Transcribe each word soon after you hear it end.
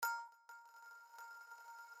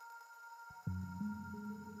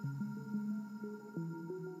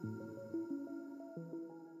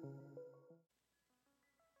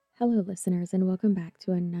Hello, listeners, and welcome back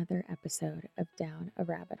to another episode of Down a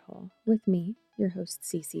Rabbit Hole with me, your host,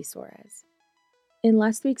 Cece Suarez. In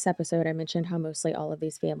last week's episode, I mentioned how mostly all of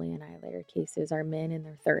these family annihilator cases are men in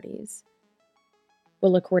their 30s.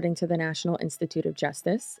 Well, according to the National Institute of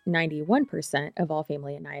Justice, 91% of all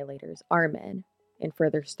family annihilators are men, and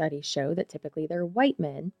further studies show that typically they're white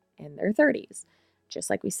men in their 30s,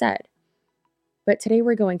 just like we said. But today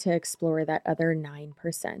we're going to explore that other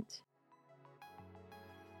 9%.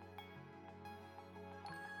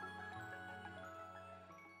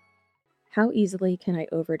 How easily can I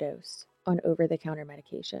overdose on over-the-counter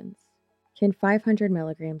medications? Can 500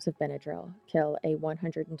 milligrams of Benadryl kill a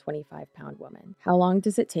 125-pound woman? How long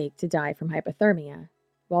does it take to die from hypothermia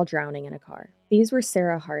while drowning in a car? These were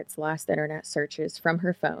Sarah Hart's last internet searches from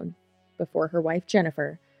her phone before her wife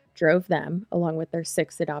Jennifer drove them, along with their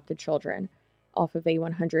 6 adopted children, off of a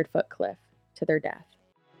 100-foot cliff to their death.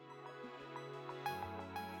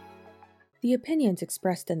 The opinions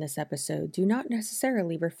expressed in this episode do not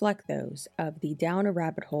necessarily reflect those of the Down a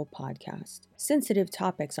Rabbit Hole podcast. Sensitive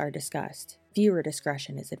topics are discussed. Viewer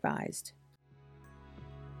discretion is advised.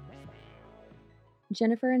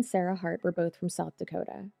 Jennifer and Sarah Hart were both from South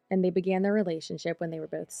Dakota, and they began their relationship when they were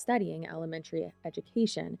both studying elementary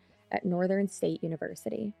education at Northern State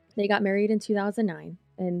University. They got married in 2009,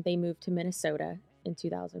 and they moved to Minnesota in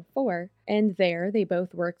 2004, and there they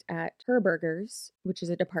both worked at Herberger's, which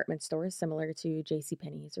is a department store similar to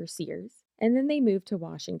JCPenney's or Sears. And then they moved to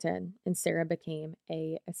Washington, and Sarah became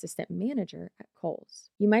an assistant manager at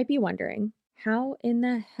Kohl's. You might be wondering, how in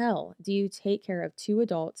the hell do you take care of 2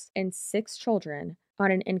 adults and 6 children on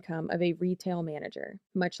an income of a retail manager,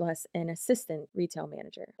 much less an assistant retail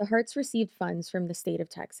manager? The Harts received funds from the state of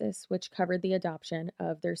Texas, which covered the adoption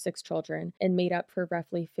of their 6 children and made up for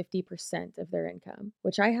roughly 50% of their income,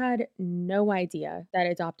 which I had no idea that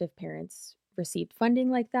adoptive parents received funding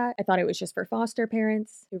like that. I thought it was just for foster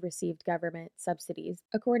parents who received government subsidies.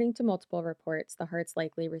 According to multiple reports, the Harts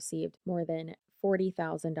likely received more than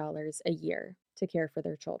 $40,000 a year to care for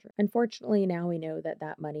their children. Unfortunately, now we know that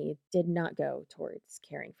that money did not go towards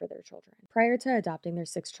caring for their children. Prior to adopting their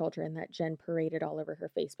 6 children that Jen paraded all over her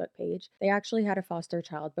Facebook page, they actually had a foster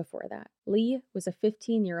child before that. Lee was a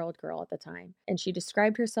 15-year-old girl at the time, and she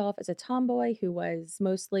described herself as a tomboy who was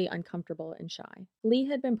mostly uncomfortable and shy. Lee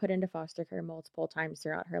had been put into foster care multiple times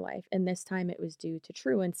throughout her life, and this time it was due to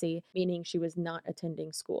truancy, meaning she was not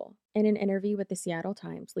attending school. In an interview with the Seattle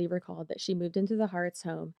Times, Lee recalled that she moved into the Harts'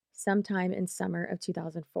 home sometime in summer of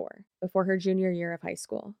 2004, before her junior year of high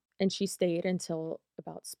school, and she stayed until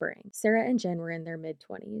about spring. Sarah and Jen were in their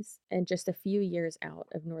mid-20s and just a few years out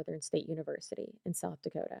of Northern State University in South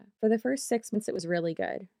Dakota. For the first 6 months, it was really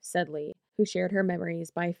good, said Lee, who shared her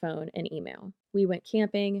memories by phone and email. We went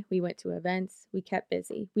camping, we went to events, we kept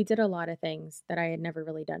busy. We did a lot of things that I had never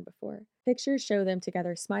really done before. Pictures show them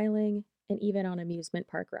together smiling, and even on amusement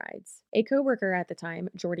park rides. A coworker at the time,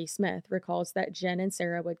 Jordy Smith, recalls that Jen and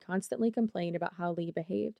Sarah would constantly complain about how Lee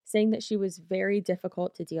behaved, saying that she was very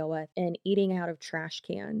difficult to deal with and eating out of trash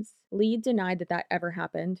cans. Lee denied that that ever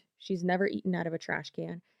happened. She's never eaten out of a trash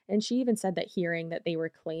can, and she even said that hearing that they were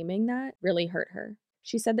claiming that really hurt her.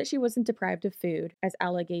 She said that she wasn't deprived of food, as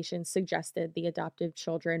allegations suggested the adoptive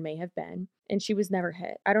children may have been, and she was never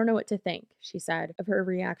hit. I don't know what to think, she said, of her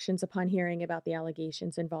reactions upon hearing about the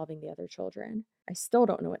allegations involving the other children. I still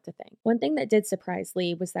don't know what to think. One thing that did surprise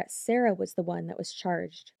Lee was that Sarah was the one that was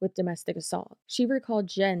charged with domestic assault. She recalled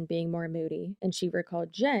Jen being more moody, and she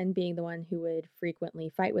recalled Jen being the one who would frequently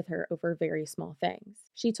fight with her over very small things.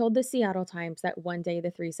 She told the Seattle Times that one day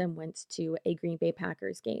the threesome went to a Green Bay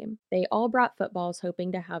Packers game. They all brought footballs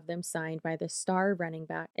hoping to have them signed by the star running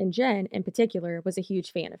back, and Jen, in particular, was a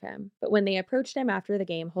huge fan of him. But when they approached him after the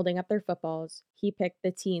game holding up their footballs, he picked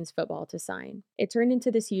the team's football to sign. It turned into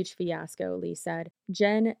this huge fiasco, Lee said.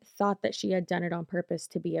 Jen thought that she had done it on purpose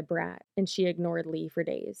to be a brat, and she ignored Lee for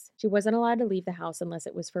days. She wasn't allowed to leave the house unless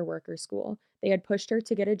it was for work or school. They had pushed her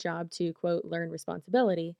to get a job to, quote, learn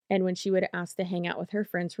responsibility, and when she would ask to hang out with her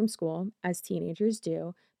friends from school, as teenagers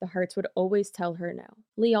do, the Harts would always tell her no.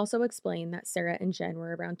 Lee also explained that Sarah and Jen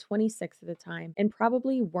were around 26 at the time and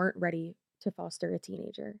probably weren't ready to foster a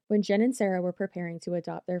teenager. When Jen and Sarah were preparing to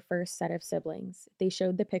adopt their first set of siblings, they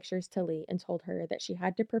showed the pictures to Lee and told her that she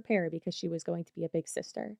had to prepare because she was going to be a big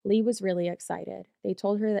sister. Lee was really excited. They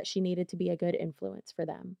told her that she needed to be a good influence for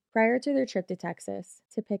them. Prior to their trip to Texas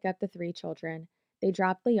to pick up the 3 children, they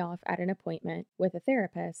dropped Lee off at an appointment with a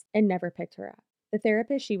therapist and never picked her up. The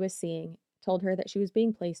therapist she was seeing told her that she was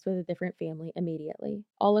being placed with a different family immediately.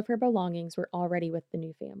 All of her belongings were already with the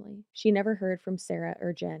new family. She never heard from Sarah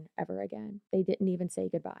or Jen ever again. They didn't even say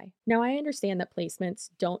goodbye. Now, I understand that placements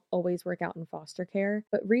don't always work out in foster care,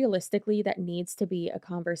 but realistically, that needs to be a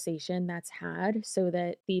conversation that's had so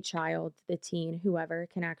that the child, the teen, whoever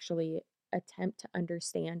can actually attempt to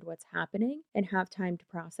understand what's happening and have time to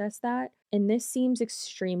process that. And this seems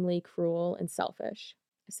extremely cruel and selfish.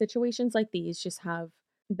 Situations like these just have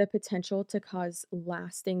the potential to cause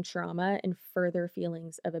lasting trauma and further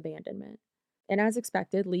feelings of abandonment. And as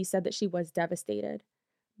expected, Lee said that she was devastated.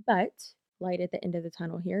 But light at the end of the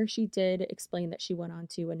tunnel here, she did explain that she went on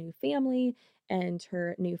to a new family and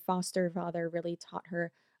her new foster father really taught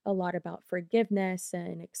her a lot about forgiveness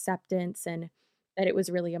and acceptance and that it was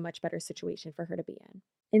really a much better situation for her to be in.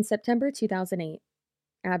 In September 2008,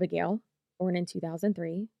 Abigail, born in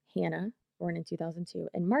 2003, Hannah, born in 2002,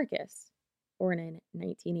 and Marcus, born in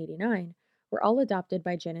 1989, were all adopted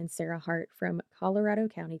by Jen and Sarah Hart from Colorado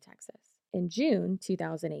County, Texas. In June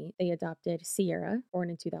 2008, they adopted Sierra, born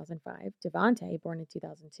in 2005, Devontae, born in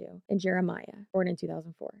 2002, and Jeremiah, born in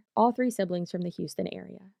 2004, all three siblings from the Houston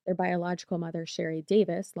area. Their biological mother, Sherry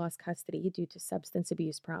Davis, lost custody due to substance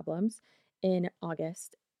abuse problems in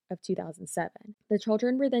August of 2007. The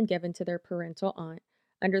children were then given to their parental aunt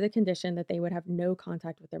under the condition that they would have no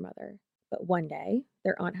contact with their mother. But one day,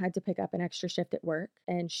 their aunt had to pick up an extra shift at work,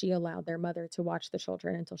 and she allowed their mother to watch the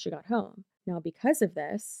children until she got home. Now, because of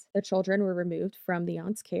this, the children were removed from the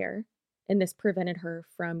aunt's care, and this prevented her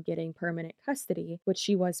from getting permanent custody, which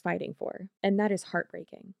she was fighting for. And that is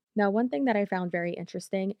heartbreaking. Now, one thing that I found very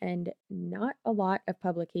interesting, and not a lot of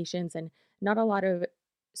publications and not a lot of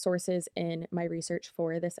sources in my research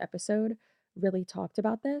for this episode really talked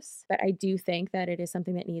about this, but I do think that it is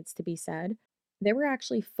something that needs to be said. There were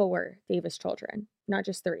actually 4 Davis children, not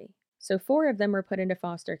just 3. So 4 of them were put into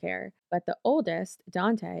foster care, but the oldest,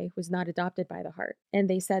 Dante, was not adopted by the Hart. And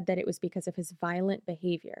they said that it was because of his violent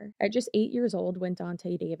behavior. At just 8 years old, when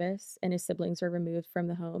Dante Davis and his siblings were removed from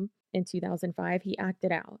the home in 2005, he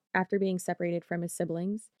acted out. After being separated from his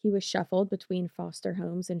siblings, he was shuffled between foster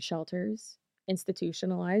homes and shelters,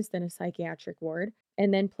 institutionalized in a psychiatric ward,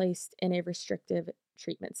 and then placed in a restrictive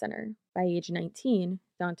treatment center. By age 19,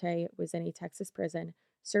 Dante was in a Texas prison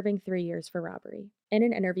serving 3 years for robbery. In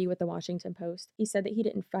an interview with the Washington Post, he said that he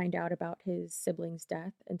didn't find out about his siblings'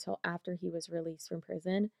 death until after he was released from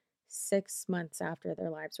prison, 6 months after their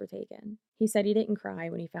lives were taken. He said he didn't cry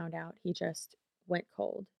when he found out, he just went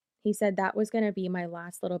cold. He said that was going to be my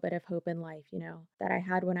last little bit of hope in life, that I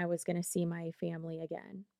had when I was going to see my family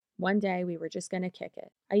again. One day we were just going to kick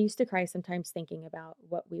it. I used to cry sometimes thinking about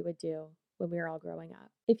what we would do when we were all growing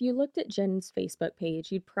up. If you looked at Jen's Facebook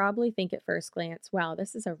page, you'd probably think at first glance, wow,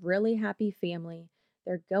 this is a really happy family.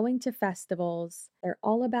 They're going to festivals. They're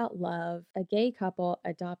all about love. A gay couple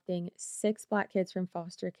adopting 6 Black kids from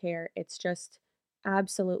foster care. It's just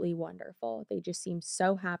absolutely wonderful. They just seem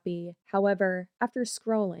so happy. However, after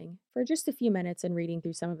scrolling for just a few minutes and reading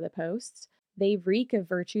through some of the posts, they reek of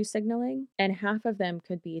virtue signaling, and half of them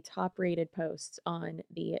could be top rated posts on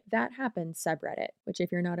the That Happened subreddit, which,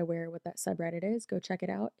 if you're not aware what that subreddit is, go check it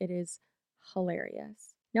out. It is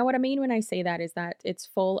hilarious. Now, what I mean when I say that is that it's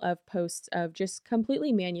full of posts of just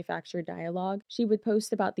completely manufactured dialogue. She would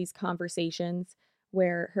post about these conversations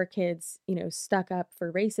where her kids, stuck up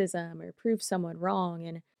for racism or proved someone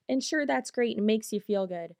wrong. And sure, that's great and makes you feel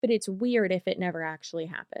good, but it's weird if it never actually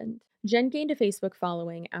happened. Jen gained a Facebook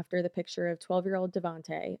following after the picture of 12-year-old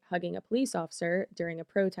Devontae hugging a police officer during a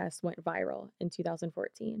protest went viral in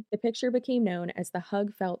 2014. The picture became known as the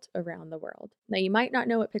hug felt around the world. Now, you might not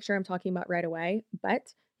know what picture I'm talking about right away,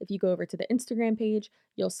 but if you go over to the Instagram page,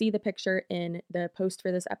 you'll see the picture in the post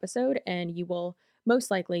for this episode, and you will most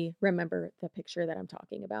likely remember the picture that I'm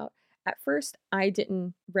talking about. At first, I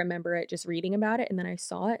didn't remember it just reading about it, and then I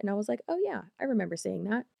saw it and I was like, oh yeah, I remember seeing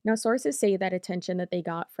that. Now, sources say that attention that they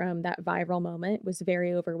got from that viral moment was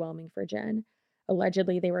very overwhelming for Jen.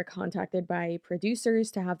 Allegedly, they were contacted by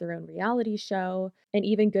producers to have their own reality show, and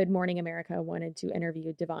even Good Morning America wanted to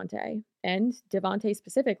interview Devontae. And Devontae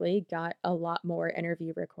specifically got a lot more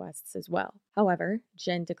interview requests as well. However,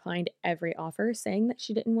 Jen declined every offer, saying that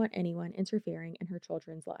she didn't want anyone interfering in her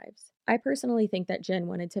children's lives. I personally think that Jen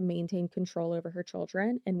wanted to maintain control over her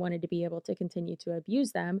children and wanted to be able to continue to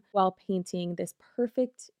abuse them while painting this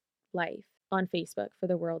perfect life on Facebook for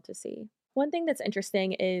the world to see. One thing that's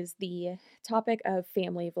interesting is the topic of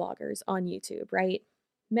family vloggers on YouTube, right?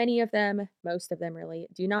 Many of them, most of them really,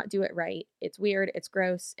 do not do it right. It's weird, it's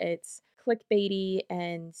gross, it's clickbaity,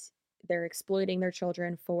 and they're exploiting their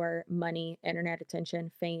children for money, internet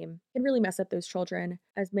attention, fame. It can really mess up those children.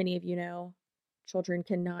 As many of you know, children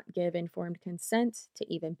cannot give informed consent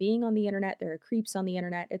to even being on the internet. There are creeps on the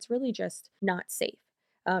internet. It's really just not safe.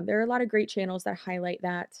 There are a lot of great channels that highlight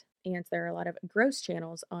that, and there are a lot of gross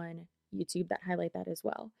channels on YouTube that highlight that as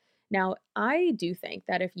well. Now, I do think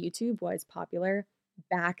that if YouTube was popular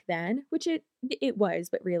back then, which it was,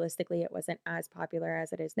 but realistically it wasn't as popular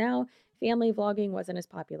as it is now, family vlogging wasn't as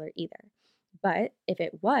popular either. But if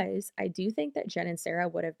it was, I do think that Jen and Sarah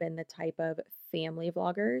would have been the type of family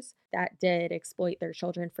vloggers that did exploit their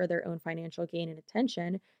children for their own financial gain and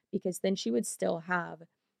attention, because then she would still have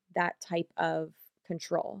that type of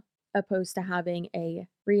control, opposed to having a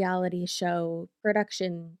reality show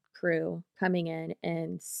production crew coming in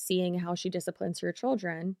and seeing how she disciplines her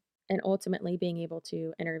children and ultimately being able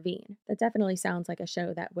to intervene. That definitely sounds like a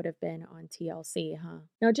show that would have been on TLC, huh?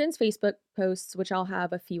 Now, Jen's Facebook posts, which I'll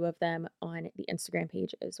have a few of them on the Instagram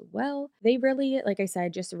page as well, they really, like I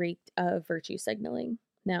said, just reeked of virtue signaling.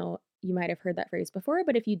 Now, you might have heard that phrase before,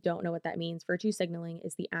 but if you don't know what that means, virtue signaling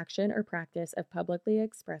is the action or practice of publicly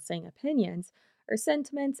expressing opinions or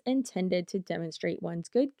sentiments intended to demonstrate one's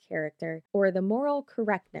good character or the moral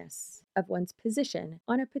correctness of one's position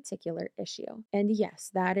on a particular issue. And yes,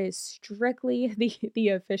 that is strictly the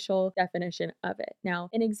official definition of it. Now,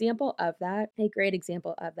 an example of that, a great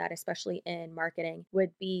example of that, especially in marketing,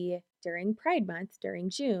 would be during Pride Month, during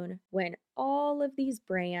June, when all of these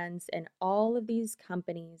brands and all of these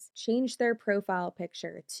companies change their profile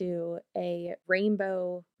picture to a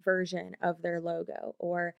rainbow version of their logo,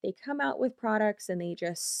 or they come out with products and they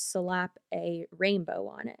just slap a rainbow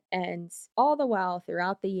on it. And all the while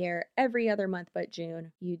throughout the year, every other month but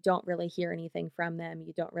June, you don't really hear anything from them.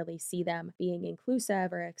 You don't really see them being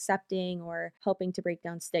inclusive or accepting or helping to break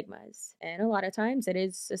down stigmas. And a lot of times it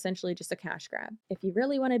is essentially just a cash grab. If you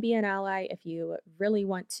really want to be an ally, if you really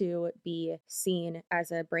want to be seen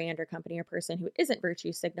as a brand or company or person who isn't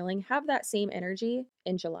virtue signaling, have that same energy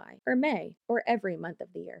in July or May or every month of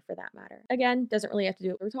the year for that matter. Again, doesn't really have to do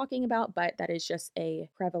what we're talking about, but that is just a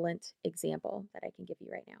prevalent example that I can give you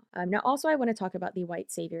right now. Now, also, I want to talk about the white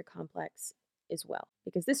savior complex as well,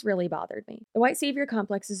 because this really bothered me. The white savior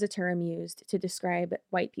complex is a term used to describe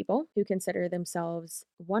white people who consider themselves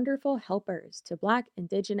wonderful helpers to Black,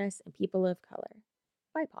 Indigenous, and people of color,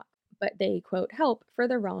 BIPOC, but they, quote, help for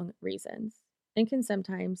the wrong reasons and can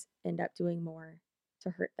sometimes end up doing more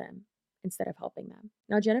to hurt them instead of helping them.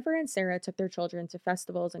 Now, Jennifer and Sarah took their children to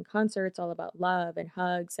festivals and concerts all about love and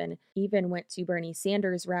hugs, and even went to Bernie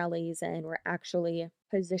Sanders rallies and were actually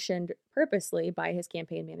positioned purposely by his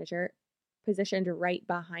campaign manager, positioned right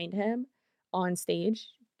behind him on stage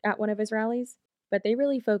at one of his rallies. But they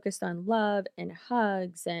really focused on love and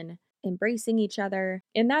hugs and embracing each other,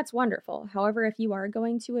 and that's wonderful. However, if you are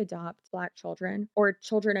going to adopt Black children or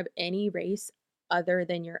children of any race other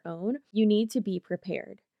than your own, you need to be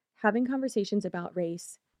prepared. Having conversations about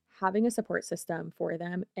race, having a support system for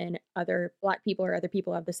them and other Black people or other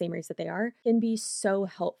people of the same race that they are can be so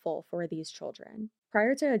helpful for these children.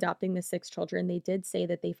 Prior to adopting the 6 children, they did say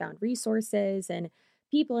that they found resources and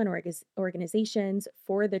people and organizations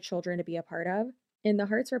for the children to be a part of. And the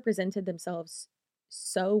Harts represented themselves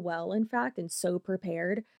so well, in fact, and so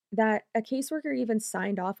prepared that a caseworker even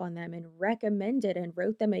signed off on them and recommended and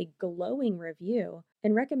wrote them a glowing review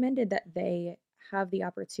and recommended that they have the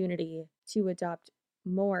opportunity to adopt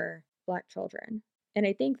more Black children. And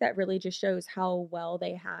I think that really just shows how well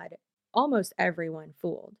they had almost everyone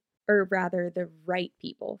fooled, or rather, the right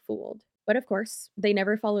people fooled. But of course, they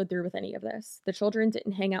never followed through with any of this. The children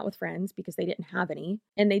didn't hang out with friends because they didn't have any,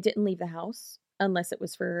 and they didn't leave the house unless it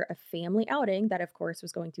was for a family outing that, of course,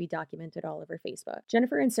 was going to be documented all over Facebook.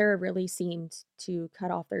 Jennifer and Sarah really seemed to cut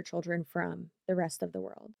off their children from the rest of the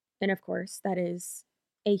world. And of course, that is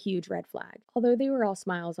a huge red flag. Although they were all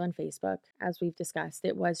smiles on Facebook, as we've discussed,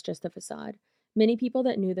 it was just a facade. Many people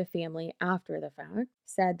that knew the family after the fact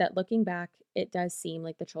said that looking back, it does seem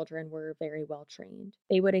like the children were very well trained.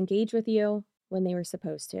 They would engage with you when they were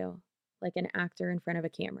supposed to, like an actor in front of a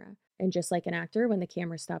camera. And just like an actor, when the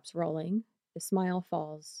camera stops rolling, the smile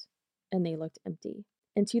falls and they looked empty.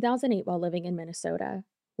 In 2008, while living in Minnesota,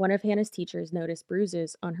 one of Hannah's teachers noticed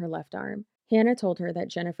bruises on her left arm. Hannah told her that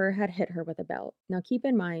Jennifer had hit her with a belt. Now, keep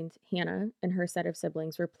in mind, Hannah and her set of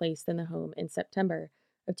siblings were placed in the home in September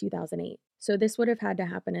of 2008. So this would have had to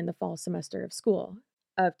happen in the fall semester of school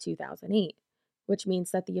of 2008, which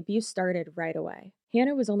means that the abuse started right away.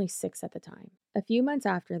 Hannah was only 6 at the time. A few months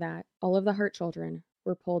after that, all of the Hart children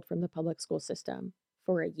were pulled from the public school system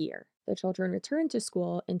for a year. The children returned to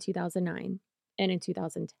school in 2009. And in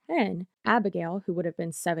 2010, Abigail, who would have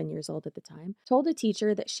been 7 years old at the time, told a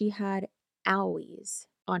teacher that she had owies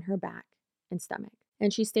on her back and stomach.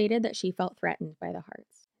 And she stated that she felt threatened by the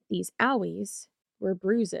Harts. These owies were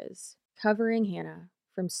bruises covering Hannah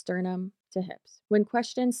from sternum to hips. When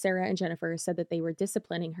questioned, Sarah and Jennifer said that they were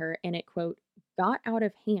disciplining her and it, quote, got out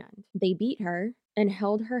of hand. They beat her and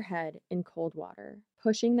held her head in cold water,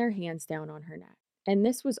 pushing their hands down on her neck. And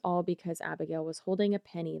this was all because Abigail was holding a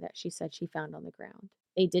penny that she said she found on the ground.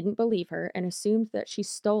 They didn't believe her and assumed that she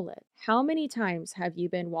stole it. How many times have you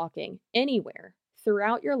been walking anywhere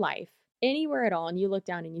throughout your life, anywhere at all, and you look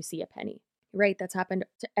down and you see a penny? Right? That's happened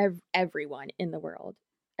to everyone in the world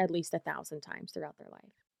at least 1,000 times throughout their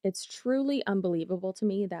life. It's truly unbelievable to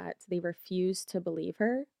me that they refused to believe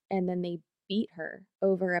her and then they beat her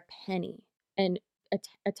over a penny and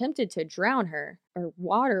attempted to drown her or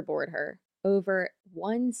waterboard her over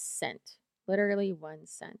 1 cent, literally 1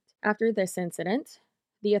 cent. After this incident,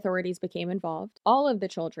 the authorities became involved. All of the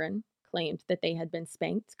children claimed that they had been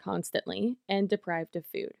spanked constantly and deprived of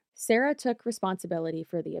food. Sarah took responsibility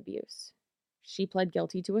for the abuse. She pled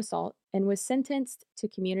guilty to assault and was sentenced to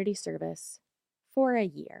community service for a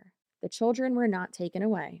year. The children were not taken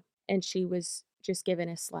away, and she was just given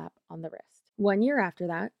a slap on the wrist. 1 year after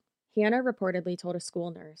that, Hannah reportedly told a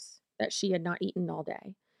school nurse that she had not eaten all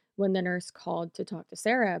day. When the nurse called to talk to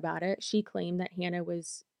Sarah about it, she claimed that Hannah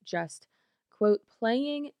was just, quote,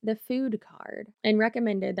 playing the food card and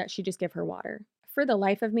recommended that she just give her water. For the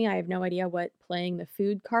life of me, I have no idea what playing the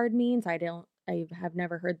food card means. I have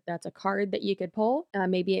never heard that's a card that you could pull.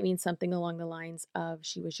 Maybe it means something along the lines of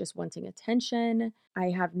she was just wanting attention.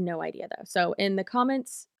 I have no idea though. So in the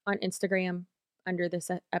comments on Instagram under this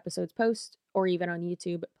episode's post or even on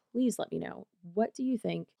YouTube, please let me know, what do you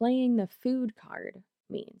think playing the food card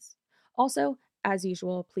means? Also, as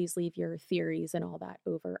usual, please leave your theories and all that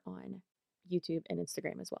over on YouTube and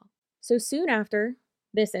Instagram as well. So soon after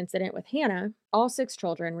this incident with Hannah, all 6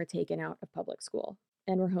 children were taken out of public school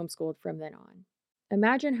and were homeschooled from then on.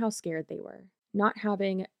 Imagine how scared they were, not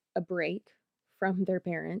having a break from their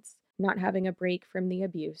parents, not having a break from the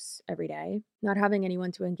abuse every day, not having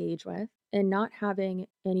anyone to engage with, and not having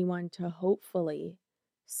anyone to hopefully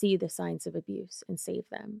see the signs of abuse and save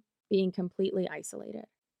them, being completely isolated.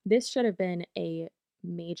 This should have been a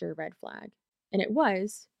major red flag, and it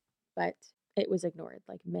was, but it was ignored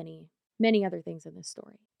like many other things in this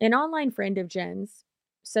story. An online friend of Jen's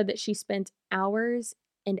said that she spent hours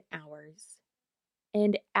and hours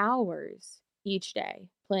and hours each day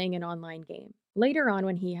playing an online game. Later on,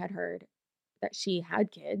 when he had heard that she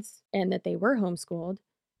had kids and that they were homeschooled,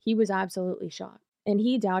 he was absolutely shocked. And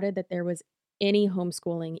he doubted that there was any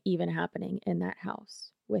homeschooling even happening in that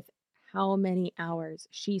house with how many hours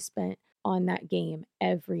she spent on that game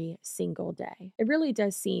every single day. It really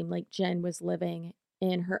does seem like Jen was living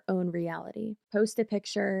in her own reality. Post a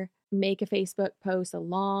picture, make a Facebook post, a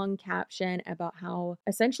long caption about how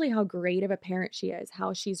essentially how great of a parent she is,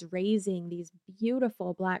 how she's raising these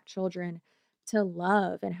beautiful Black children to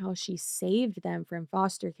love, and how she saved them from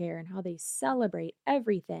foster care, and how they celebrate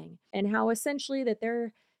everything, and how essentially that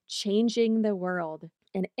they're changing the world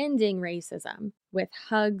and ending racism with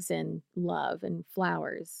hugs and love and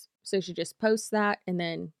flowers. So she just posts that, and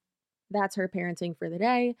then that's her parenting for the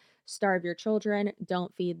day. Starve your children,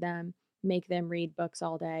 don't feed them, make them read books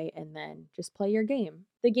all day, and then just play your game.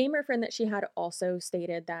 The gamer friend that she had also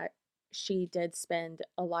stated that she did spend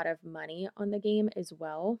a lot of money on the game as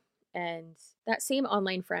well. And that same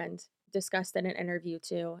online friend discussed in an interview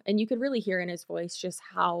too. And you could really hear in his voice just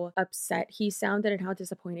how upset he sounded and how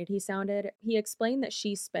disappointed he sounded. He explained that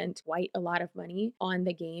she spent quite a lot of money on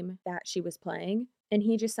the game that she was playing. And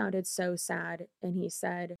he just sounded so sad. And he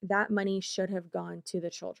said that money should have gone to the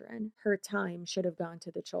children. Her time should have gone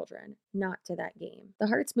to the children, not to that game. The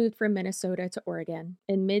Harts moved from Minnesota to Oregon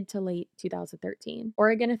in mid to late 2013.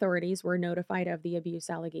 Oregon authorities were notified of the abuse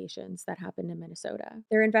allegations that happened in Minnesota.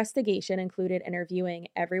 Their investigation included interviewing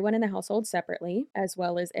everyone in the household separately, as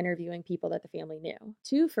well as interviewing people that the family knew.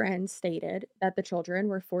 2 friends stated that the children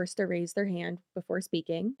were forced to raise their hand before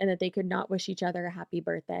speaking, and that they could not wish each other a happy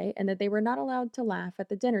birthday, and that they were not allowed to laugh at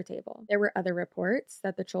the dinner table. There were other reports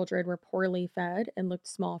that the children were poorly fed and looked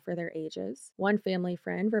small for their ages. One family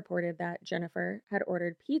friend reported that Jennifer had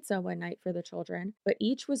ordered pizza one night for the children, but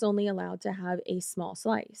each was only allowed to have a small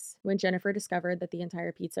slice. When Jennifer discovered that the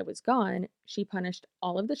entire pizza was gone, she punished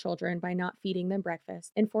all of the children by not feeding them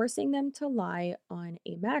breakfast and forcing them to lie on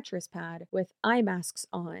a mattress pad with eye masks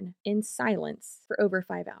on in silence for over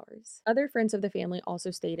 5 hours. Other friends of the family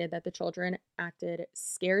also stated that the children acted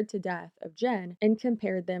scared to death of Jen and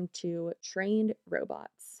compared them to trained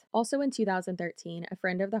robots. Also in 2013, a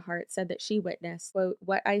friend of the Hart said that she witnessed, quote,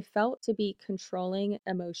 what I felt to be controlling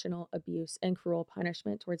emotional abuse and cruel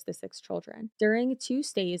punishment towards the 6 children. During 2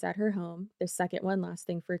 stays at her home, the second one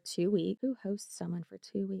lasting for 2 weeks. Who hosts someone for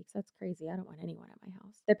 2 weeks? That's crazy. I don't want anyone at my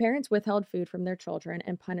house. The parents withheld food from their children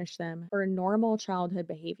and punished them for normal childhood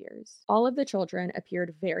behaviors. All of the children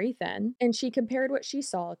appeared very thin, and she compared what she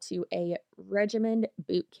saw to a regimented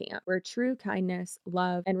boot camp where true kindness,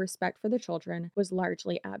 love, and respect for the children was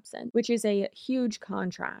largely absent, which is a huge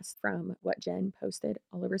contrast from what Jen posted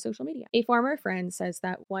all over social media. A former friend says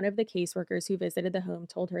that one of the caseworkers who visited the home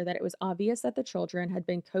told her that it was obvious that the children had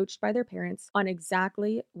been coached by their parents on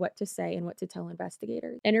exactly what to say and what to tell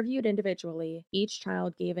investigators. Interviewed individually, each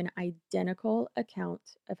child gave an identical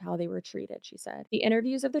account of how they were treated, she said. The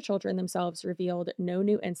interviews of the children themselves revealed no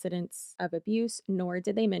new incidents of abuse, nor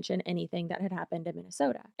did they mention anything that had happened in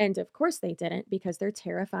Minnesota. And of course they didn't, because they're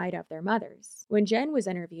terrified of their mothers. When Jen was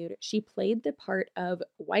interviewed, she played the part of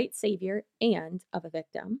white savior and of a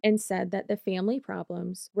victim, and said that the family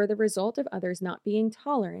problems were the result of others not being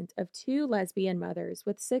tolerant of 2 lesbian mothers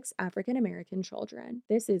with 6 African American children.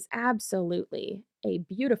 This is absolutely a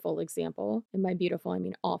beautiful example, and by beautiful I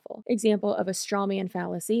mean awful, example of a straw man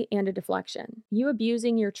fallacy and a deflection. You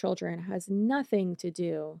abusing your children has nothing to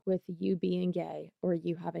do with you being gay or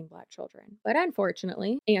you having Black children. But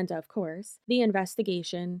unfortunately, and of course, the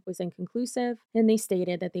investigation was inconclusive, and they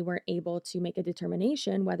stated that they weren't able to make a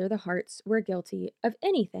determination whether the Harts were guilty of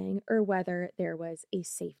anything or whether there was a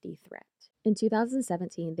safety threat. In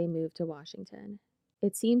 2017, they moved to Washington.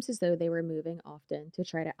 It seems as though they were moving often to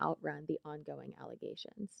try to outrun the ongoing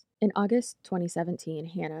allegations. In August 2017,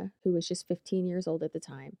 Hannah, who was just 15 years old at the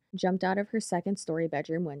time, jumped out of her second-story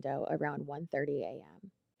bedroom window around 1:30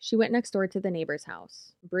 a.m. She went next door to the neighbor's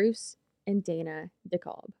house, Bruce and Dana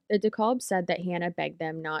DeKalb. The DeKalbs said that Hannah begged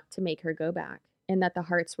them not to make her go back and that the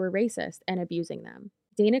Harts were racist and abusing them.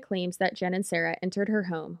 Dana claims that Jen and Sarah entered her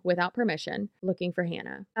home without permission, looking for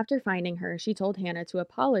Hannah. After finding her, she told Hannah to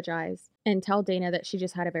apologize and tell Dana that she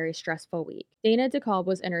just had a very stressful week. Dana DeKalb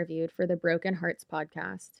was interviewed for the Broken Hearts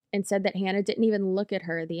podcast and said that Hannah didn't even look at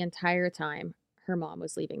her the entire time her mom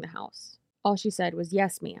was leaving the house. All she said was,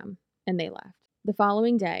 "Yes, ma'am," and they left. The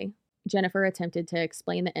following day, Jennifer attempted to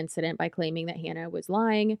explain the incident by claiming that Hannah was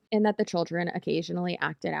lying and that the children occasionally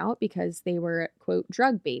acted out because they were, quote,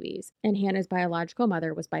 drug babies, and Hannah's biological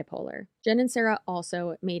mother was bipolar. Jen and Sarah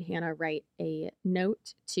also made Hannah write a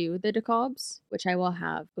note to the DeKalbs, which I will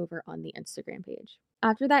have over on the Instagram page.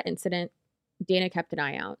 After that incident, Dana kept an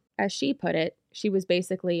eye out. As she put it, she was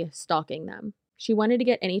basically stalking them. She wanted to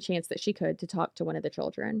get any chance that she could to talk to one of the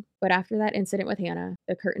children. But after that incident with Hannah,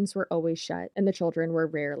 the curtains were always shut and the children were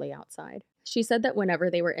rarely outside. She said that whenever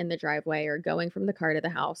they were in the driveway or going from the car to the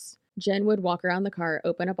house, Jen would walk around the car,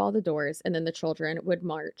 open up all the doors, and then the children would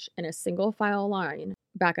march in a single file line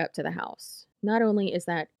back up to the house. Not only is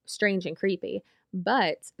that strange and creepy,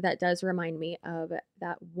 but that does remind me of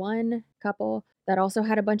that one couple that also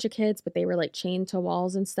had a bunch of kids, but they were like chained to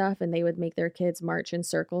walls and stuff, and they would make their kids march in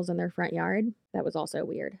circles in their front yard. That was also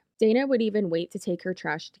weird. Dana would even wait to take her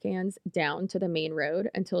trash cans down to the main road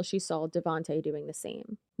until she saw Devontae doing the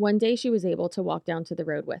same. One day she was able to walk down to the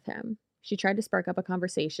road with him. She tried to spark up a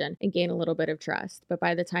conversation and gain a little bit of trust, but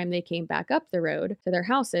by the time they came back up the road to their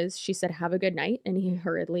houses, she said, "Have a good night," and he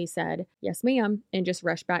hurriedly said, "Yes, ma'am," and just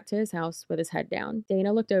rushed back to his house with his head down.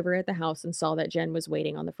 Dana looked over at the house and saw that Jen was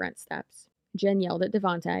waiting on the front steps. Jen yelled at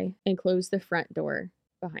Devontae and closed the front door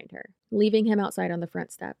behind her, leaving him outside on the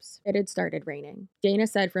front steps. It had started raining. Dana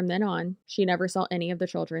said from then on, she never saw any of the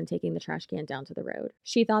children taking the trash can down to the road.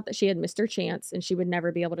 She thought that she had missed her chance and she would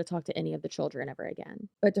never be able to talk to any of the children ever again.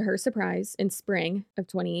 But to her surprise, in spring of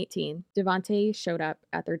 2018, Devontae showed up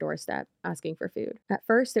at their doorstep asking for food. At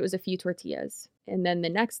first, it was a few tortillas. And then the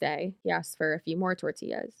next day, he asked for a few more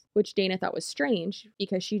tortillas, which Dana thought was strange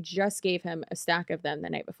because she just gave him a stack of them the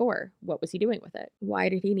night before. What was he doing with it? Why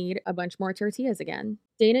did he need a bunch more tortillas again?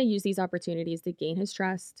 Dana used these opportunities to gain his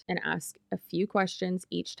trust and ask a few questions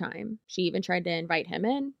each time. She even tried to invite him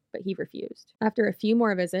in, but he refused. After a few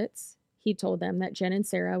more visits, he told them that Jen and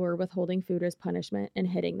Sarah were withholding food as punishment and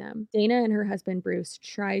hitting them. Dana and her husband Bruce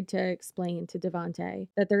tried to explain to Devontae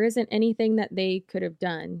that there isn't anything that they could have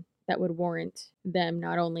done that would warrant them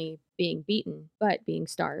not only being beaten, but being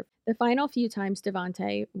starved. The final few times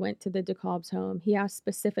Devontae went to the DeKalb's home, he asked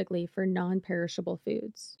specifically for non-perishable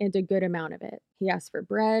foods, and a good amount of it. He asked for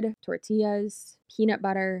bread, tortillas, peanut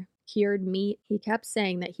butter, cured meat. He kept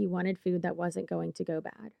saying that he wanted food that wasn't going to go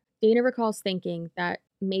bad. Dana recalls thinking that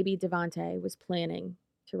maybe Devontae was planning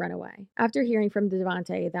to run away. After hearing from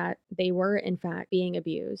Devante that they were, in fact, being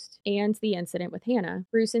abused and the incident with Hannah,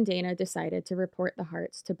 Bruce and Dana decided to report the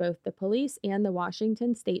Harts to both the police and the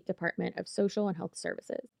Washington State Department of Social and Health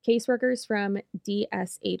Services. Caseworkers from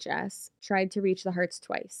DSHS tried to reach the Harts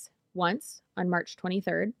twice. Once on March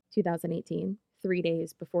 23rd, 2018, 3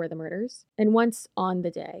 days before the murders, and once on the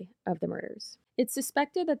day of the murders. It's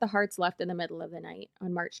suspected that the Harts left in the middle of the night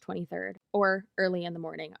on March 23rd or early in the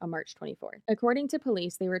morning on March 24th. According to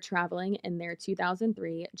police, they were traveling in their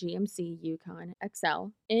 2003 GMC Yukon XL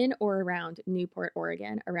in or around Newport,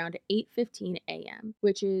 Oregon around 8:15 a.m.,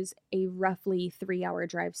 which is a roughly 3-hour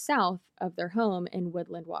drive south of their home in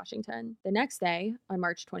Woodland, Washington. The next day, on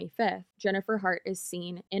March 25th, Jennifer Hart is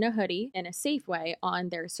seen in a hoodie in a Safeway on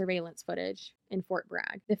their surveillance footage in Fort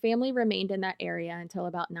Bragg. The family remained in that area until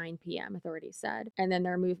about 9 p.m., authorities said, and then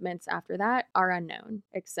their movements after that are unknown,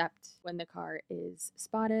 except when the car is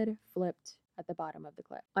spotted, flipped at the bottom of the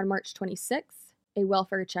cliff. On March 26th, a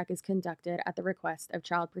welfare check is conducted at the request of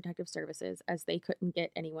Child Protective Services as they couldn't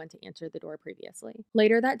get anyone to answer the door previously.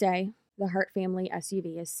 Later that day, the Hart family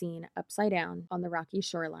SUV is seen upside down on the rocky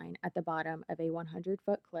shoreline at the bottom of a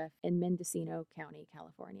 100-foot cliff in Mendocino County,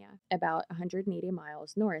 California, about 180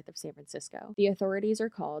 miles north of San Francisco. The authorities are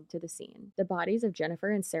called to the scene. The bodies of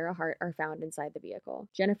Jennifer and Sarah Hart are found inside the vehicle,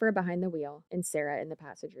 Jennifer behind the wheel and Sarah in the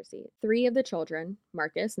passenger seat. 3 of the children,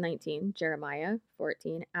 Marcus, 19, Jeremiah,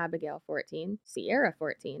 14, Abigail, 14, Sierra,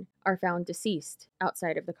 14, are found deceased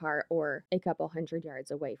outside of the car or a couple hundred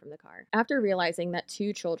yards away from the car. After realizing that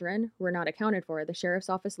 2 children were not accounted for, the sheriff's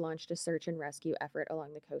office launched a search and rescue effort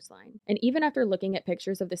along the coastline. And even after looking at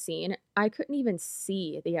pictures of the scene, I couldn't even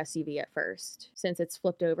see the SUV at first, since it's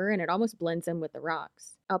flipped over and it almost blends in with the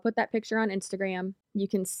rocks. I'll put that picture on Instagram. You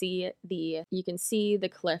can see the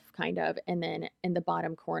cliff kind of, and then in the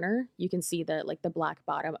bottom corner, you can see the black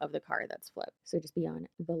bottom of the car that's flipped. So just be on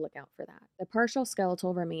the lookout for that. The partial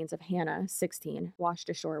skeletal remains of Hannah, 16, washed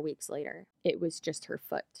ashore weeks later. It was just her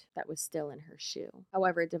foot that was still in her shoe.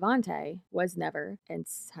 However, Devante was never and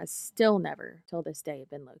has still never till this day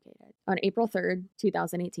been located. On April 3rd,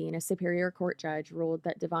 2018, a Superior Court judge ruled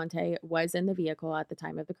that Devante was in the vehicle at the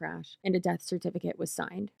time of the crash, and a death certificate was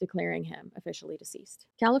signed, declaring him officially deceased.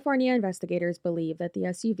 California investigators believe that the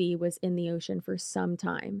SUV was in the ocean for some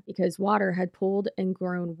time because water had pooled and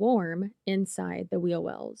grown warm inside the wheel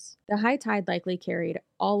wells. The high tide likely carried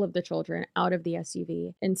all of the children out of the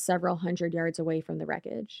SUV and several hundred yards away from the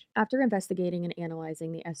wreckage. After investigating and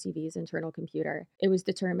analyzing the SUV's internal computer, it was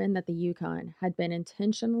determined that the Yukon had been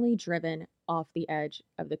intentionally driven off the edge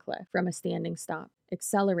of the cliff from a standing stop,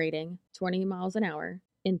 accelerating 20 miles an hour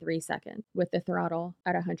in 3 seconds with the throttle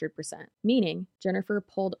at 100%, meaning Jennifer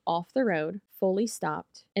pulled off the road, fully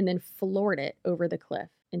stopped, and then floored it over the cliff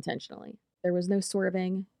intentionally. There was no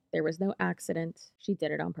swerving, there was no accident. She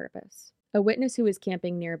did it on purpose. A witness who was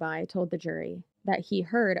camping nearby told the jury that he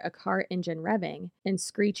heard a car engine revving and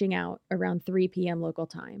screeching out around 3 p.m. local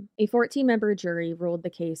time. A 14-member jury ruled the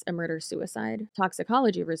case a murder-suicide.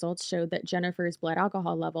 Toxicology results showed that Jennifer's blood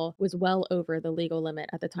alcohol level was well over the legal limit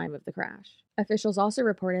at the time of the crash. Officials also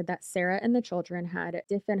reported that Sarah and the children had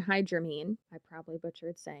diphenhydramine, I probably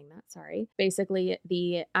butchered saying that, sorry, basically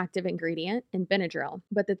the active ingredient in Benadryl,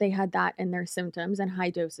 but that they had that in their symptoms and high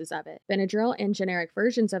doses of it. Benadryl and generic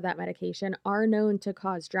versions of that medication are known to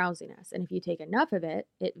cause drowsiness, and if you take enough of it,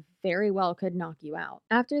 it very well could knock you out.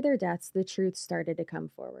 After their deaths, the truth started to come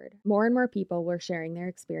forward. More and more people were sharing their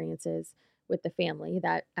experiences with the family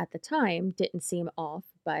that at the time didn't seem off,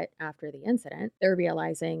 but after the incident, they're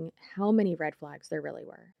realizing how many red flags there really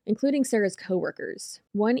were, including Sarah's coworkers.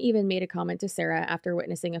 One even made a comment to Sarah after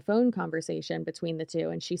witnessing a phone conversation between the two,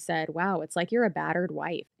 and she said, "Wow, it's like you're a battered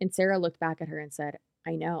wife." And Sarah looked back at her and said,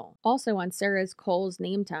 "I know." Also on Sarah's Kohl's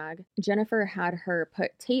name tag, Jennifer had her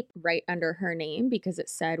put tape right under her name because it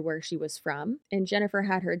said where she was from. And Jennifer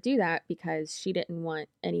had her do that because she didn't want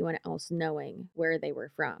anyone else knowing where they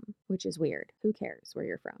were from, which is weird. Who cares where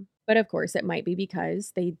you're from? But of course, it might be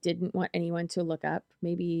because they didn't want anyone to look up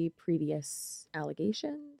maybe previous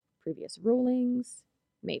allegations, previous rulings.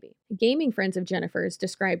 Maybe. Gaming friends of Jennifer's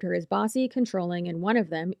described her as bossy, controlling, and one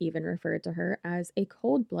of them even referred to her as a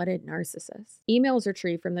cold-blooded narcissist. Emails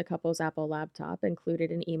retrieved from the couple's Apple laptop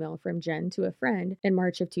included an email from Jen to a friend in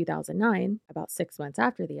March of 2009, about 6 months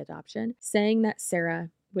after the adoption, saying that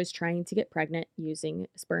Sarah was trying to get pregnant using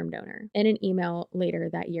a sperm donor. In an email later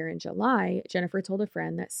that year in July, Jennifer told a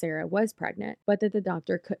friend that Sarah was pregnant, but that the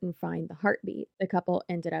doctor couldn't find the heartbeat. The couple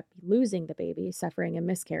ended up losing the baby, suffering a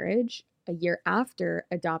miscarriage a year after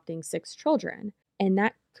adopting 6 children. And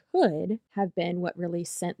that could have been what really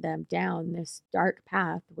sent them down this dark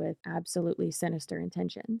path with absolutely sinister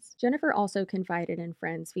intentions. Jennifer also confided in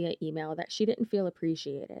friends via email that she didn't feel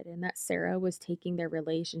appreciated and that Sarah was taking their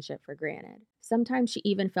relationship for granted. Sometimes she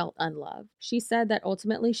even felt unloved. She said that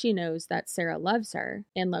ultimately she knows that Sarah loves her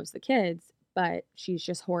and loves the kids, but she's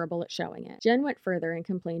just horrible at showing it. Jen went further and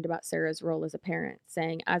complained about Sarah's role as a parent,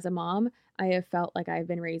 saying, "As a mom, I have felt like I've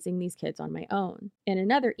been raising these kids on my own." In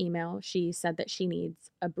another email, she said that she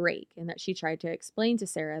needs a break and that she tried to explain to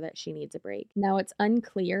Sarah that she needs a break. Now, it's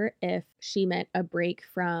unclear if she meant a break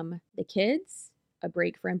from the kids, a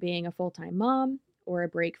break from being a full-time mom, or a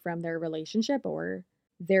break from their relationship or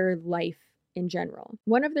their life in general.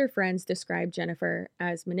 One of their friends described Jennifer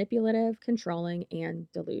as manipulative, controlling,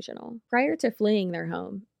 and delusional. Prior to fleeing their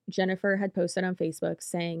home, Jennifer had posted on Facebook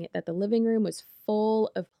saying that the living room was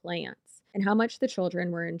full of plants and how much the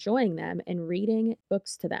children were enjoying them and reading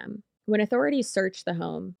books to them. When authorities searched the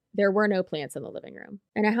home, there were no plants in the living room.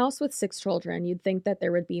 In a house with 6 children, you'd think that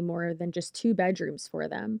there would be more than just 2 bedrooms for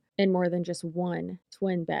them and more than just one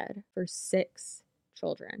twin bed for 6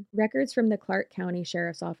 children. Records from the Clark County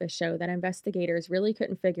Sheriff's Office show that investigators really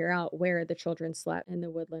couldn't figure out where the children slept in the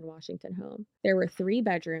Woodland, Washington home. There were 3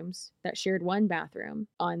 bedrooms that shared 1 bathroom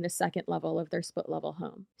on the second level of their split level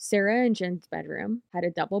home. Sarah and Jen's bedroom had a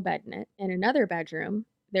double bed in it. In another bedroom,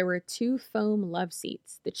 there were 2 foam love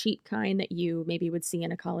seats, the cheap kind that you maybe would see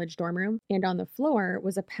in a college dorm room, and on the floor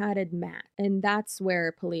was a padded mat. And that's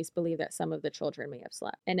where police believe that some of the children may have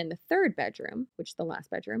slept. And in the third bedroom, which is the last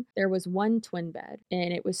bedroom, there was 1 twin bed,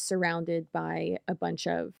 and it was surrounded by a bunch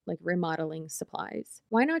of like remodeling supplies.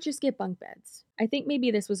 Why not just get bunk beds? I think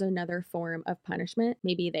maybe this was another form of punishment.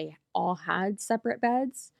 Maybe they all had separate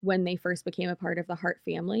beds when they first became a part of the Hart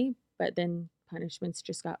family, but then punishments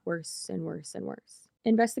just got worse and worse and worse.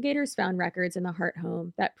 Investigators found records in the Hart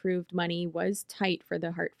home that proved money was tight for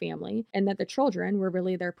the Hart family and that the children were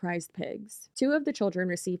really their prized pigs. 2 of the children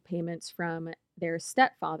received payments from their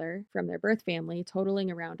stepfather from their birth family, totaling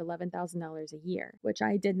around $11,000 a year, which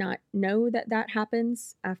I did not know that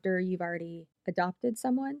happens after you've already adopted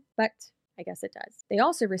someone, but I guess it does. They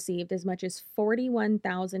also received as much as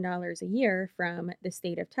 $41,000 a year from the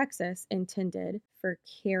state of Texas, intended for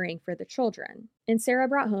caring for the children. And Sarah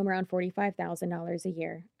brought home around $45,000 a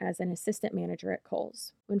year as an assistant manager at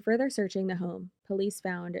Kohl's. When further searching the home, police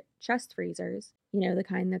found chest freezers, the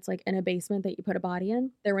kind that's like in a basement that you put a body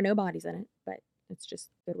in. There were no bodies in it, but it's just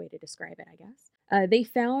a good way to describe it, I guess. They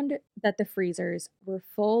found that the freezers were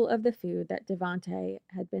full of the food that Devontae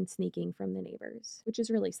had been sneaking from the neighbors, which is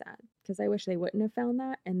really sad because I wish they wouldn't have found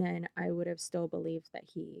that, and then I would have still believed that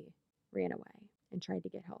he ran away and tried to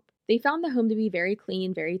get help. They found the home to be very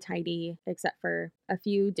clean, very tidy, except for a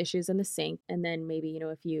few dishes in the sink and then maybe,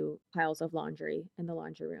 a few piles of laundry in the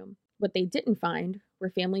laundry room. What they didn't find were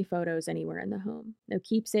family photos anywhere in the home. No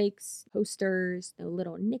keepsakes, posters, no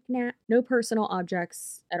little knickknack, no personal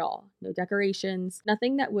objects at all, no decorations,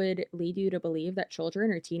 nothing that would lead you to believe that children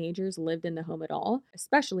or teenagers lived in the home at all,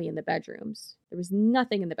 especially in the bedrooms. There was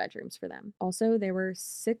nothing in the bedrooms for them. Also, there were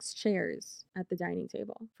 6 chairs at the dining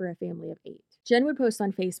table for a family of 8. Jen would post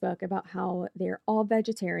on Facebook about how they're all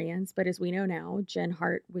vegetarians, but as we know now, Jen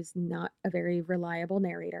Hart was not a very reliable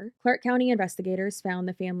narrator. Clark County investigators found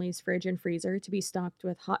the family's fridge and freezer to be stocked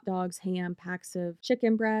with hot dogs, ham, packs of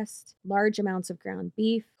chicken breast, large amounts of ground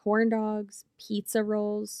beef, corn dogs, pizza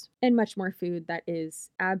rolls, and much more food that is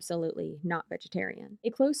absolutely not vegetarian. A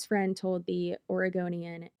close friend told the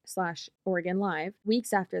Oregonian/Oregon Live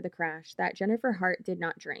weeks after the crash that Jennifer Hart did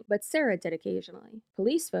not drink, but Sarah did occasionally.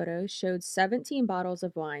 Police photos showed 17 bottles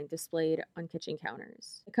of wine displayed on kitchen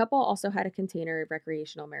counters. The couple also had a container of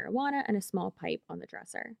recreational marijuana and a small pipe on the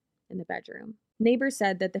dresser in the bedroom. Neighbors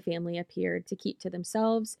said that the family appeared to keep to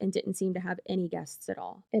themselves and didn't seem to have any guests at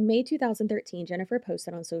all. In May 2013, Jennifer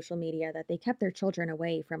posted on social media that they kept their children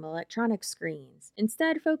away from electronic screens,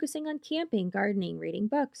 instead focusing on camping, gardening, reading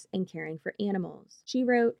books, and caring for animals. She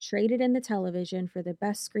wrote, "Traded in the television for the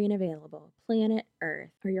best screen available, planet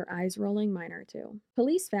Earth." Are your eyes rolling? Mine are too.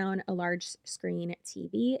 Police found a large screen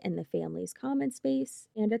TV in the family's common space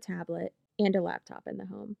and a tablet and a laptop in the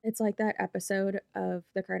home. It's like that episode of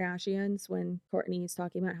The Kardashians when Kourtney's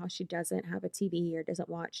talking about how she doesn't have a TV or doesn't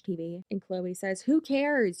watch TV. And Khloe says, "Who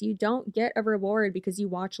cares? You don't get a reward because you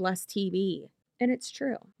watch less TV." And it's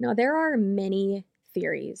true. Now, there are many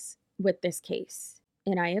theories with this case,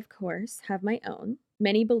 and I, of course, have my own.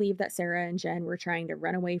 Many believe that Sarah and Jen were trying to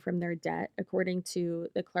run away from their debt. According to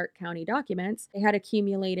the Clark County documents, they had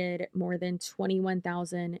accumulated more than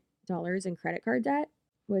 $21,000 in credit card debt,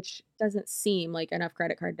 which doesn't seem like enough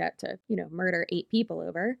credit card debt to, murder 8 people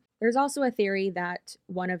over. There's also a theory that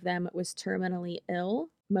one of them was terminally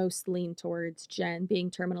ill, most lean towards Jen being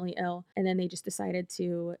terminally ill. And then they just decided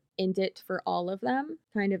to end it for all of them.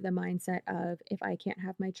 Kind of the mindset of, if I can't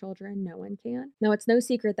have my children, no one can. Now, it's no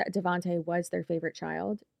secret that Devontae was their favorite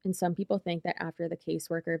child. And some people think that after the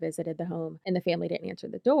caseworker visited the home and the family didn't answer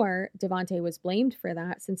the door, Devontae was blamed for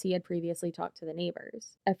that since he had previously talked to the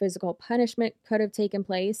neighbors. A physical punishment could have taken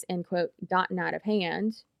place and, quote, gotten out of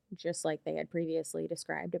hand, just like they had previously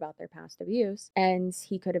described about their past abuse, and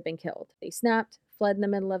he could have been killed. They snapped, fled in the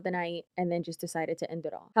middle of the night, and then just decided to end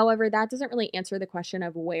it all. However, that doesn't really answer the question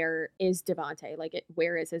of where is Devontae?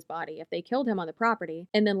 Where is his body? If they killed him on the property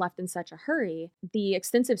and then left in such a hurry, the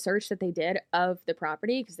extensive search that they did of the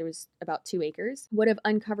property, because there was about 2 acres, would have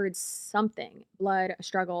uncovered something: blood, a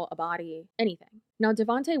struggle, a body, anything. Now,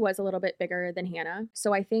 Devontae was a little bit bigger than Hannah,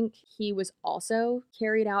 so I think he was also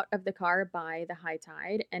carried out of the car by the high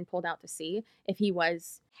tide and pulled out to sea. If he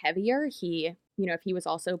was heavier, if he was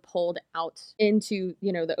also pulled out into,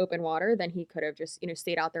 the open water, then he could have just,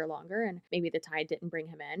 stayed out there longer and maybe the tide didn't bring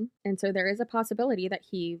him in. And so there is a possibility that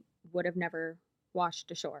he would have never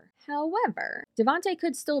washed ashore. However, Devontae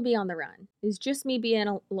could still be on the run. It's just me being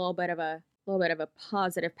a little bit of a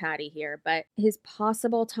positive Patty here, but his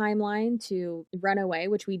possible timeline to run away,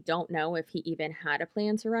 which we don't know if he even had a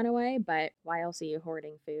plan to run away, but why else are you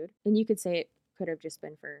hoarding food? And you could say it could have just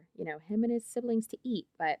been for, him and his siblings to eat,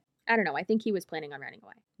 but I don't know. I think he was planning on running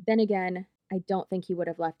away. Then again, I don't think he would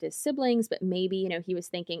have left his siblings, but maybe, he was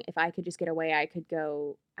thinking, if I could just get away, I could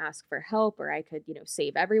go ask for help, or I could,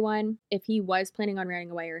 save everyone. If he was planning on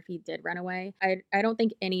running away, or if he did run away, I don't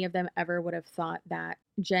think any of them ever would have thought that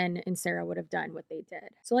Jen and Sarah would have done what they did.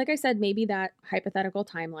 So like I said, maybe that hypothetical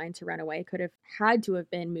timeline to run away could have had to have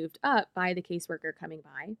been moved up by the caseworker coming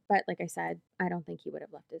by. But like I said, I don't think he would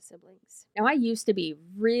have left his siblings. Now, I used to be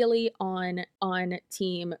really on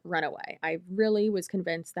team runaway. I really was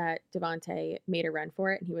convinced that Devontae made a run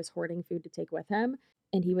for it and he was hoarding food to take with him.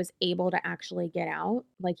 And he was able to actually get out,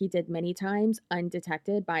 like he did many times,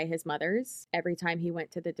 undetected by his mothers every time he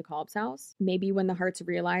went to the DeKalb's house. Maybe when the Harts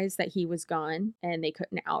realized that he was gone and they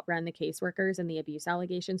couldn't outrun the caseworkers and the abuse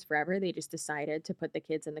allegations forever, they just decided to put the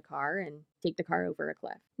kids in the car and take the car over a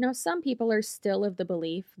cliff. Now, some people are still of the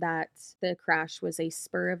belief that the crash was a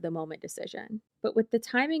spur-of-the-moment decision. But with the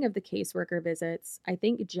timing of the caseworker visits, I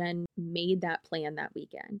think Jen made that plan that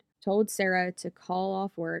weekend. Told Sarah to call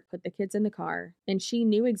off work, put the kids in the car, and she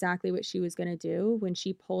knew exactly what she was going to do when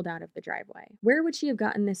she pulled out of the driveway. Where would she have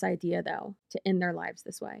gotten this idea, though, to end their lives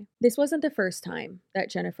this way? This wasn't the first time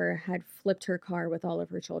that Jennifer had flipped her car with all of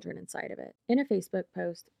her children inside of it. In a Facebook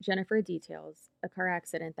post, Jennifer details a car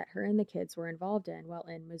accident that her and the kids were involved in while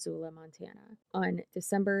in Missoula, Montana, on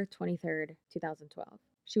December 23rd, 2012.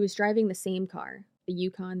 She was driving the same car, the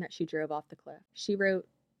Yukon that she drove off the cliff. She wrote,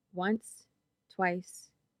 "Once,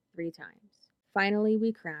 twice, 3 times. Finally,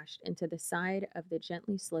 we crashed into the side of the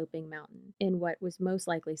gently sloping mountain in what was most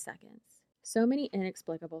likely seconds. So many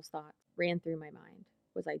inexplicable thoughts ran through my mind.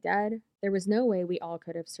 Was I dead? There was no way we all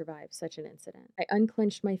could have survived such an incident. I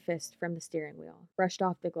unclenched my fist from the steering wheel, brushed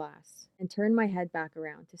off the glass, and turned my head back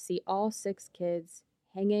around to see all 6 kids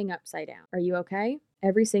hanging upside down. Are you okay?"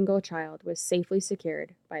 Every single child was safely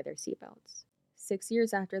secured by their seatbelts. 6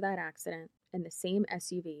 years after that accident, in the same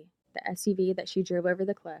SUV, the SUV that she drove over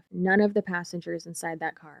the cliff, none of the passengers inside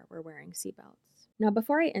that car were wearing seatbelts. Now,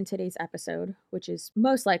 before I end today's episode, which has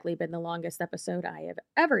most likely been the longest episode I have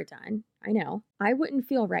ever done, I know, I wouldn't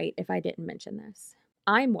feel right if I didn't mention this.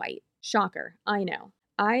 I'm white. Shocker, I know.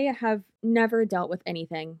 I have never dealt with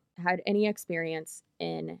anything, had any experience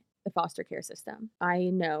in the foster care system.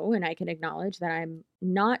 I know and I can acknowledge that I'm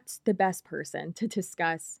not the best person to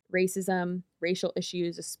discuss racism, racial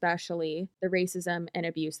issues, especially the racism and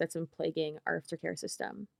abuse that's been plaguing our foster care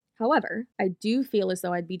system. However, I do feel as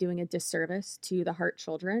though I'd be doing a disservice to the Hart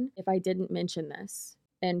children if I didn't mention this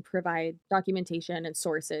and provide documentation and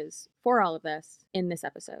sources for all of this in this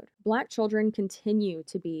episode. Black children continue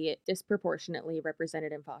to be disproportionately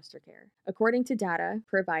represented in foster care. According to data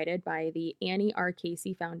provided by the Annie R.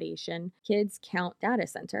 Casey Foundation Kids Count Data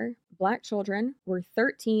Center, Black children were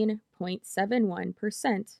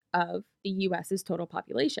 13.71% of the U.S.'s total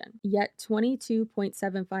population, yet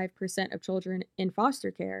 22.75% of children in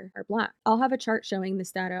foster care are Black. I'll have a chart showing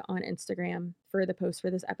this data on Instagram for the post for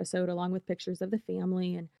this episode, along with pictures of the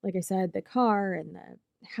family and, like I said, the car and the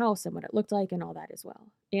house and what it looked like and all that as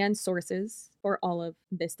well. And sources for all of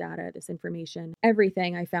this data, this information,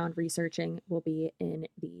 everything I found researching will be in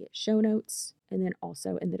the show notes and then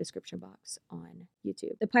also in the description box on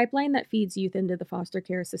YouTube. The pipeline that feeds youth into the foster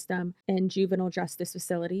care system and juvenile justice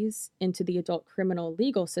facilities into the adult criminal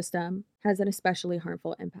legal system has an especially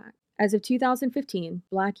harmful impact. As of 2015,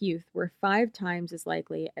 Black youth were 5 times as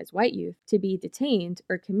likely as white youth to be detained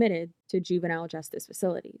or committed to juvenile justice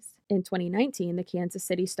facilities. In 2019, the Kansas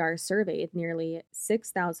City Star surveyed nearly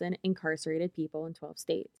 6,000 incarcerated people in 12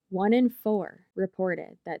 states. 1 in 4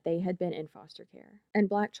 reported that they had been in foster care, and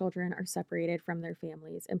Black children are separated from their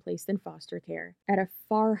families and placed in foster care at a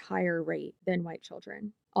far higher rate than white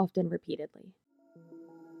children, often repeatedly.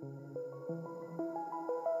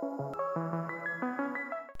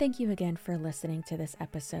 Thank you again for listening to this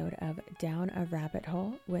episode of Down a Rabbit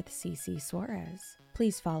Hole with Cece Suarez.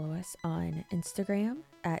 Please follow us on Instagram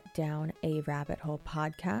at Down a Rabbit Hole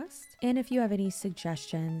Podcast. And if you have any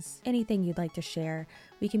suggestions, anything you'd like to share,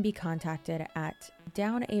 we can be contacted at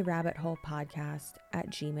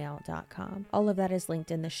downarabbitholepodcast@gmail.com. All of that is linked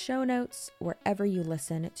in the show notes, wherever you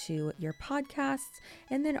listen to your podcasts,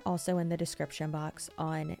 and then also in the description box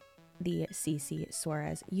on the Cece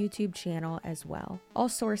Suarez YouTube channel as well. All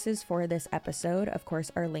sources for this episode, of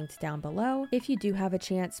course, are linked down below. If you do have a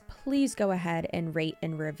chance, please go ahead and rate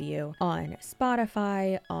and review on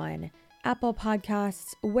Spotify, on Apple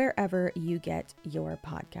Podcasts, wherever you get your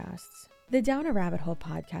podcasts. The Down a Rabbit Hole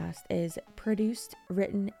podcast is produced,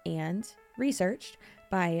 written, and researched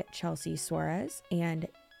by Chelsea Suarez and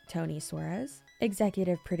Tony Suarez.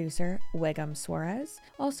 Executive producer, Wiggum Suarez.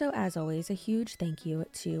 Also, as always, a huge thank you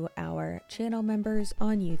to our channel members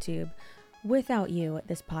on YouTube. Without you,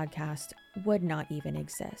 this podcast would not even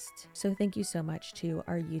exist. So thank you so much to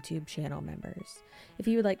our YouTube channel members. If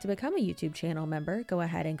you would like to become a YouTube channel member, go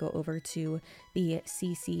ahead and go over to the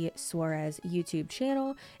CC Suarez YouTube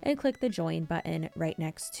channel and click the join button right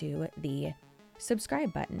next to the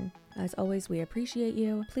subscribe button. As always, we appreciate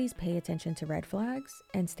you. Please pay attention to red flags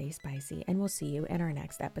and stay spicy, and we'll see you in our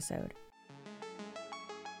next episode.